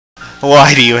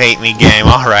Why do you hate me, game?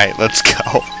 Alright, let's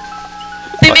go.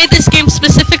 They made this game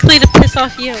specifically to piss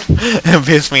off you.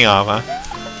 Piss me off, huh?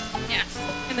 Yes,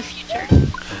 in the future.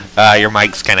 Your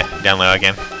mic's kinda down low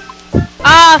again.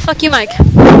 Ah, fuck you, Mike.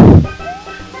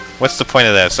 What's the point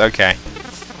of this? Okay.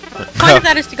 The point of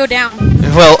that is to go down.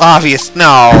 Well, obvious.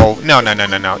 No. No.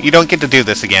 You don't get to do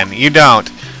this again. You don't.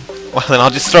 Well, then I'll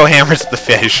just throw hammers at the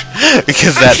fish.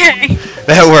 Because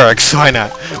that works. Why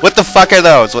not? What the fuck are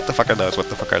those? What the fuck are those? What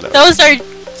the fuck are those? Those are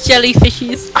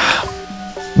jellyfishies.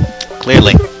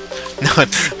 Clearly. No.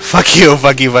 Fuck you.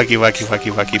 Fuck you. Fuck you. Fuck you. Fuck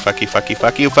you. Fuck you. Fuck you. Fuck you.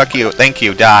 Fuck you. Fuck you. Thank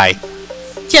you. Die.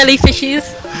 Jellyfishies.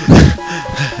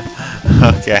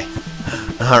 Okay.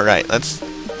 Alright, let's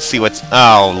see what's...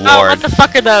 Oh, Lord. Oh, what the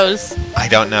fuck are those? I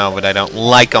don't know, but I don't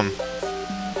like them.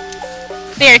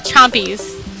 They are chompies.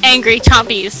 Angry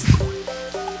chompies.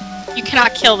 You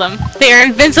cannot kill them. They are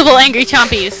invincible angry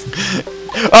chompies.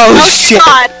 Oh, shit!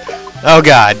 God. Oh,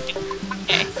 God.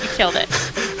 Okay, you killed it.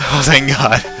 Oh, thank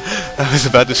God. I was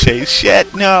about to say,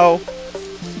 shit, no.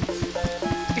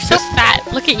 You're so fat.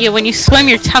 Look at you. When you swim,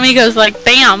 your tummy goes like,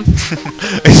 bam.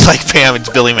 It's like Pam, it's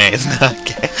Billy Mays.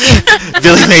 Okay.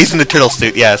 Billy Mays in the turtle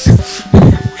suit, yes.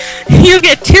 You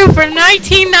get 2 for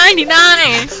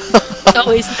 $19.99. It's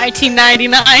always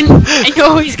 $19.99, and you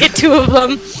always get 2 of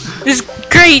them. This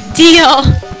great deal.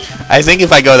 I think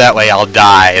if I go that way, I'll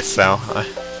die, so...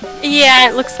 Yeah,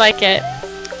 it looks like it.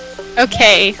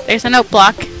 Okay, there's a note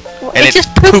block. And it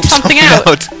just pooped something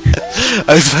out.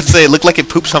 I was about to say, it looked like it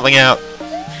pooped something out.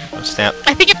 Oh, snap.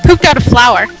 I think it pooped out a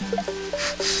flower.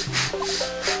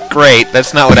 Great,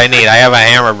 that's not what I need. I have a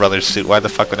Hammer Brothers suit. Why the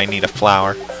fuck would I need a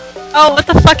flower? Oh, what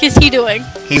the fuck is he doing?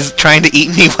 He's trying to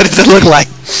eat me. What does it look like?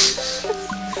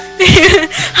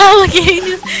 Oh, look,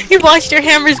 he watched your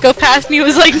hammers go past and he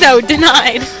was like, no,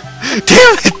 denied.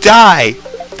 Damn it, die!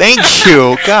 Thank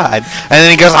you, God. And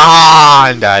then he goes, ah,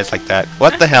 and dies like that.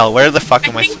 What the hell? Where the fuck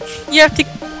am I? You have to,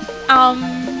 I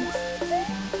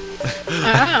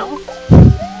don't know.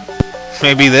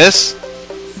 Maybe this?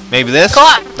 Maybe this? Go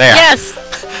on. There. Yes.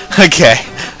 Okay,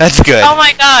 that's good. Oh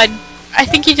my God. I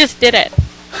think you just did it.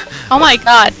 Oh my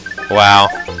God. Wow.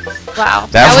 Wow.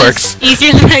 That works. Was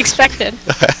easier than I expected.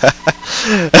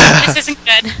 This isn't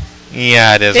good.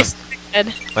 Yeah, it isn't. This isn't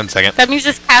good. 1 second. That means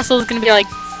this castle is gonna be like...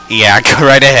 Yeah, go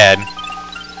right ahead.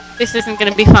 This isn't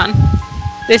gonna be fun.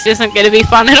 This isn't gonna be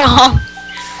fun at all.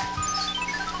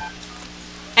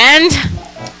 And...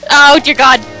 Oh dear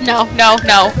God. No.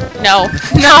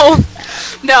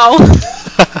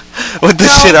 What the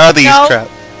shit are these crap?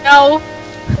 No.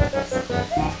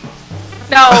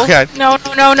 Oh, God. No.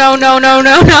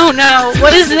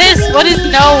 What is this? What is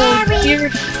no, dear?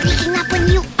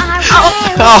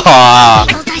 Oh.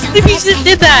 If you just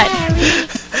did that.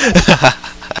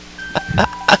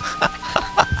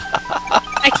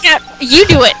 I can't. You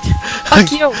do it.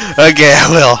 Fuck you. Okay, I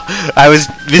will. I was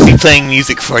busy playing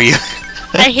music for you.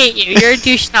 I hate you. You're a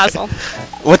douche nozzle.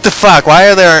 What the fuck? Why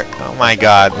are there... Oh my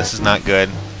God, this is not good.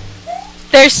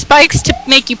 There's spikes to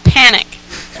make you panic.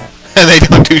 And they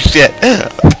don't do shit.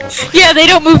 Yeah, they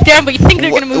don't move down, but you think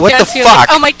they're gonna move what down. the So you're like,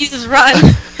 fuck? oh, Mike, you just run,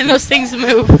 and those things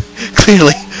move.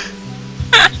 Clearly.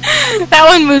 That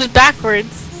one moves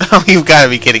backwards. Oh, you've got to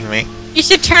be kidding me. You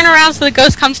should turn around so the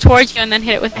ghost comes towards you and then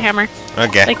hit it with a hammer.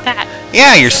 Okay. Like that.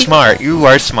 Yeah, you're smart. You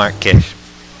are smart, Kish.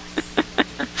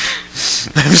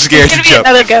 I'm scared to There's gonna be jump.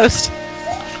 another ghost.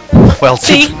 Well,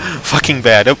 See? too fucking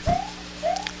bad. Oh,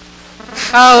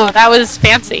 Oh, that was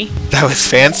fancy. that was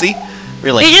fancy?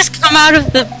 Really? They just come out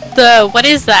of the what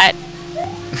is that?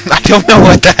 I don't know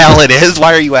what the hell it is.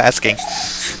 Why are you asking?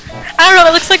 I don't know,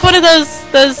 it looks like one of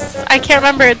those I can't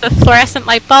remember, the fluorescent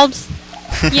light bulbs.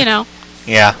 You know.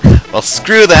 Yeah. Well,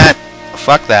 screw that.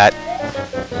 Fuck that.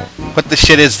 What the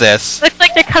shit is this? Looks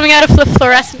like they're coming out of the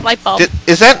fluorescent light bulb.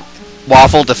 Is that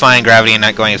waffle defying gravity and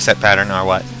not going a set pattern or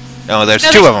what? No, there's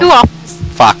two of them. Two waffles.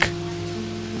 Fuck.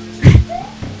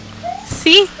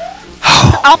 See?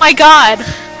 Oh my God.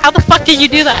 How the fuck did you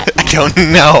do that? I don't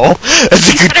know.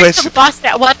 That's a good question. Boss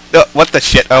that. What? What the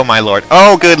shit? Oh my lord.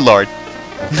 Oh good lord.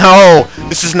 No!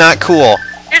 This is not cool.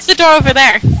 There's the door over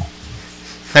there.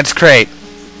 That's great.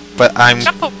 But I'm...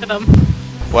 Jump over them.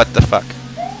 What the fuck?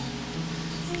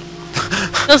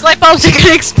 Those light bulbs are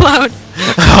gonna explode.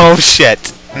 Oh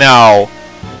shit. No.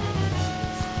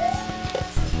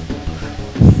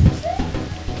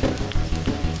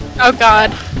 Oh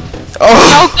God.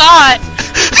 Oh, Oh God.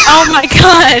 Oh my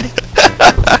God.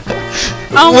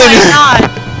 Oh my God.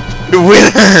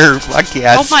 Winner! Fuck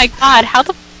yes. Oh my God. How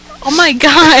the... Oh my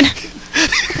God.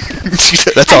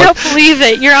 That's I all. don't believe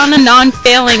it. You're on a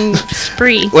non-failing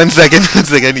spree. 1 second. 1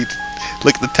 second. I need to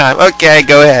look at the time. Okay,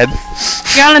 go ahead.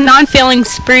 You're on a non-failing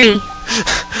spree.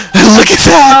 Look at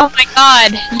that! Oh my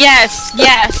god. Yes,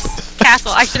 yes.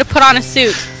 Castle. I should have put on a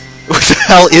suit. What the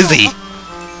hell is he?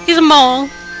 He's a mole.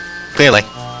 Clearly.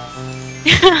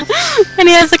 And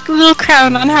he has like a little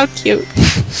crown on. How cute.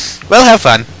 Well, have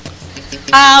fun.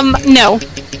 No.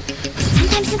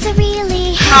 Sometimes it's a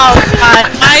really Oh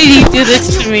god, why do you do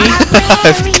this to me?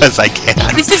 Because I can.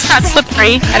 This is not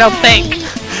slippery, I don't think.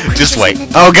 Just wait.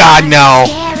 Oh god, no.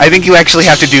 I think you actually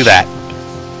have to do that.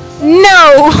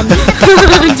 No!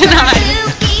 Denied.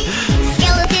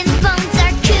 skeleton bones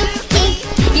are kooky.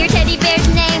 Your teddy bear's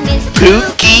name is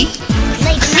Pookie?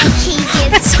 Late night he gives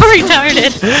That's so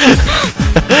retarded.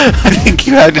 I think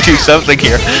you have to do something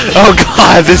here. Oh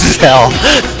god, this is hell.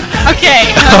 Okay,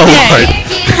 Oh, okay. Lord.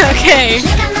 Okay.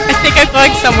 I think I'm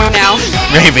going somewhere now.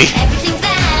 Maybe. everything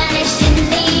vanished in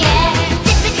the air.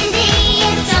 Dip it in the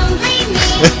it's only me.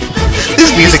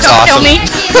 This music's Don't kill awesome. me.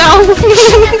 No.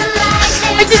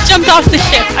 I just jumped off the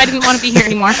ship. I didn't want to be here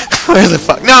anymore. Where the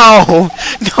fuck? No!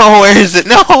 No, where is it?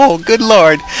 No! Good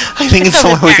lord. I think it's It's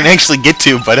over somewhere we can there. actually get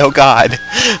to, but oh god.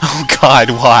 Oh god,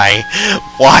 why?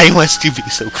 Why must you be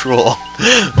so cruel?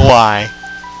 Why?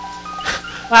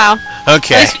 Wow. At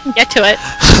Okay. least we can get to it.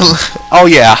 Oh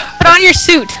yeah. Put on your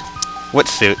suit. What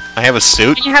suit? I have a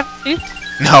suit? Do you have a suit?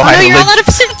 No, Oh, I no, have you're a all out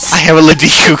of suits. I have a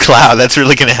Ladiku cloud. That's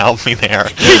really gonna help me there.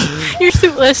 You're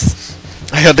suitless.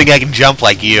 I don't think I can jump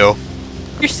like you.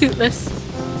 You're suitless.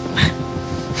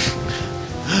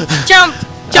 Jump!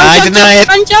 Jump! I jump, deny jump,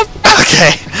 it. Jump!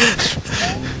 Okay.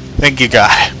 Thank you,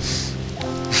 God.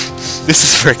 This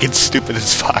is freaking stupid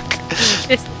as fuck.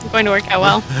 This isn't going to work out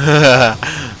well.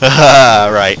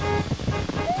 Right.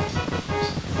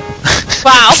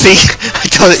 Wow. See, I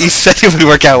told you said it would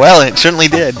work out well, and it certainly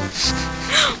did.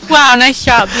 Wow, nice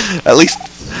job. At least,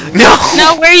 no.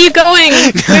 No, where are you going?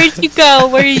 Where'd you go?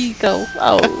 Where did you go?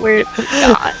 Oh, where it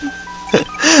gone?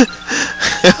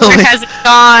 Where has it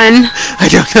gone? I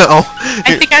don't know.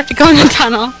 I think I have to go in the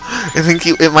tunnel. I think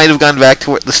it might have gone back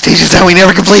to the stages that we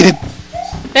never completed.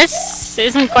 This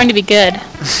isn't going to be good.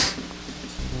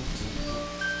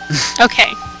 Okay,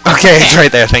 Okay, it's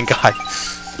right there. Thank God.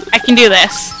 I can do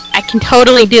this. I can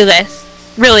totally do this.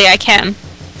 Really, I can.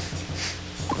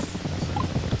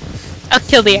 I'll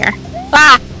kill the air.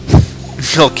 Ah!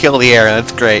 You'll kill the air.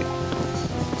 That's great.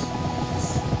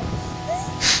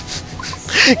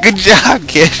 Good job,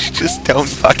 Kish. Just don't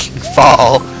fucking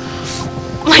fall.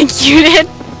 Like you did?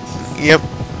 Yep.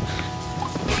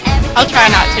 I'll try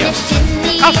not to.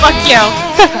 Oh, fuck you.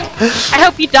 I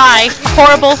hope you die. A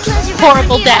horrible,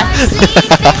 horrible death.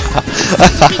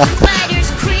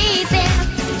 spiders creeping.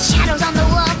 Shadows on the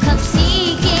wall come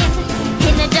seeking.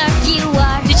 In the dark you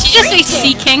are. Did she just say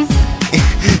Sea King?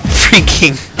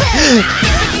 Freaking.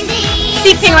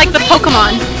 Sea King like the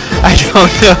Pokemon. I don't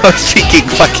know. Seeking.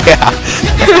 Fuck yeah.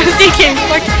 Sea King,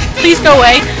 like, please go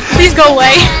away. Please go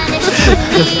away.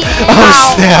 Oh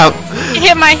Ow. snap. It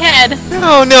hit my head.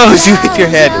 Oh no, you hit your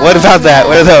head. What about that?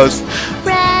 What are those?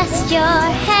 Rest your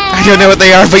head. I don't know what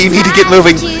they are, but you need to get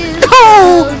moving.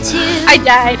 I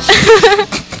died.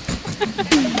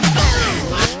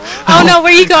 Oh no,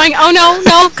 where are you going? Oh no,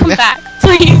 no, come back,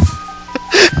 please.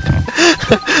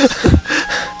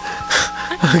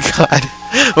 Oh god.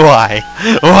 Why?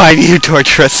 Why do you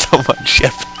torture us so much,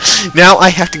 Ship? Now I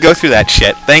have to go through that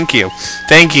shit. Thank you.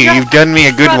 Thank you. You've done me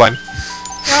a good one.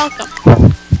 You're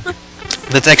welcome.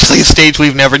 That's actually a stage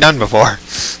we've never done before.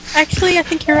 Actually, I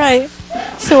think you're right.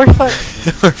 So we're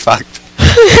fucked. We're fucked.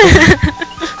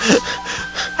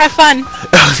 Have fun.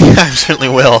 Oh yeah, I certainly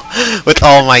will. With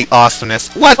all my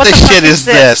awesomeness. What the fuck shit is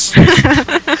this?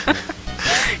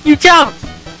 You jump.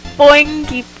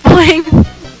 Boingy boing.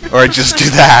 Or just do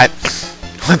that.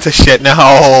 What the shit?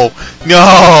 No!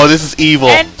 No! This is evil.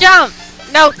 And jump.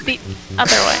 No, the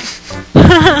other way.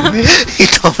 He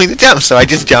told me to jump, so I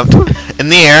just jumped in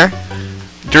the air.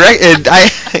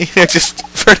 Just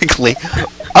vertically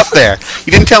up there.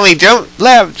 You didn't tell me jump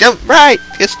left, jump right.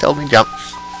 Just told me jump.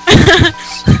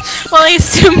 Well, I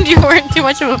assumed you weren't too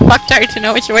much of a fucktard to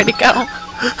know which way to go.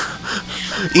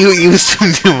 You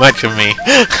assume too much of me.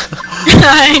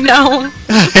 I know.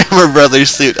 Hammer Brothers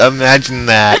suit. Imagine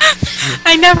that.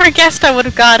 I never guessed I would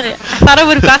have got it. I thought I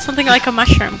would have got something like a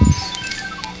mushroom.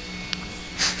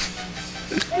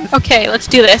 Okay, let's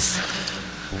do this.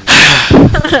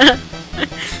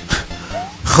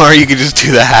 Or you could just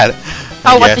do that.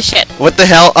 Oh, I what the guess. shit. What the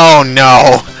hell? Oh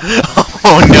no.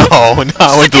 Oh no.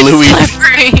 Not with It's Luigi.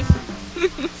 slippery.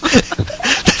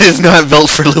 That is not built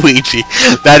for Luigi.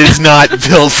 That is not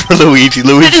built for Luigi. That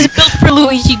is Luigi. built for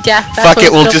Luigi death. That's Fuck what it,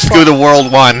 it's we'll built just for. go to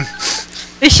World 1.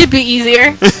 It should be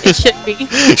easier. It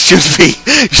should be.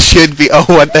 should be. Oh,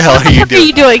 what the hell are you What are doing?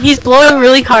 you doing? He's blowing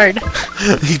really hard.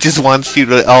 He just wants you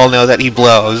to all know that he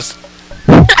blows.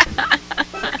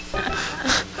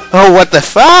 Oh, what the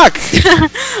fuck?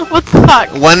 What the fuck?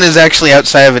 One is actually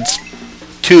outside of its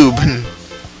tube and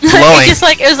blowing.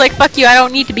 It was like, fuck you, I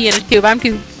don't need to be in a tube. I'm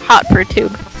too hot for a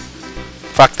tube.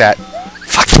 Fuck that.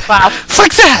 Fuck that. Wow.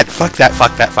 Fuck that. Fuck that.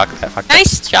 Fuck that. Fuck that. Fuck that.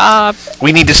 Nice job.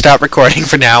 We need to stop recording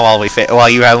for now while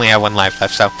you only have one life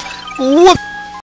left, so... Whoop.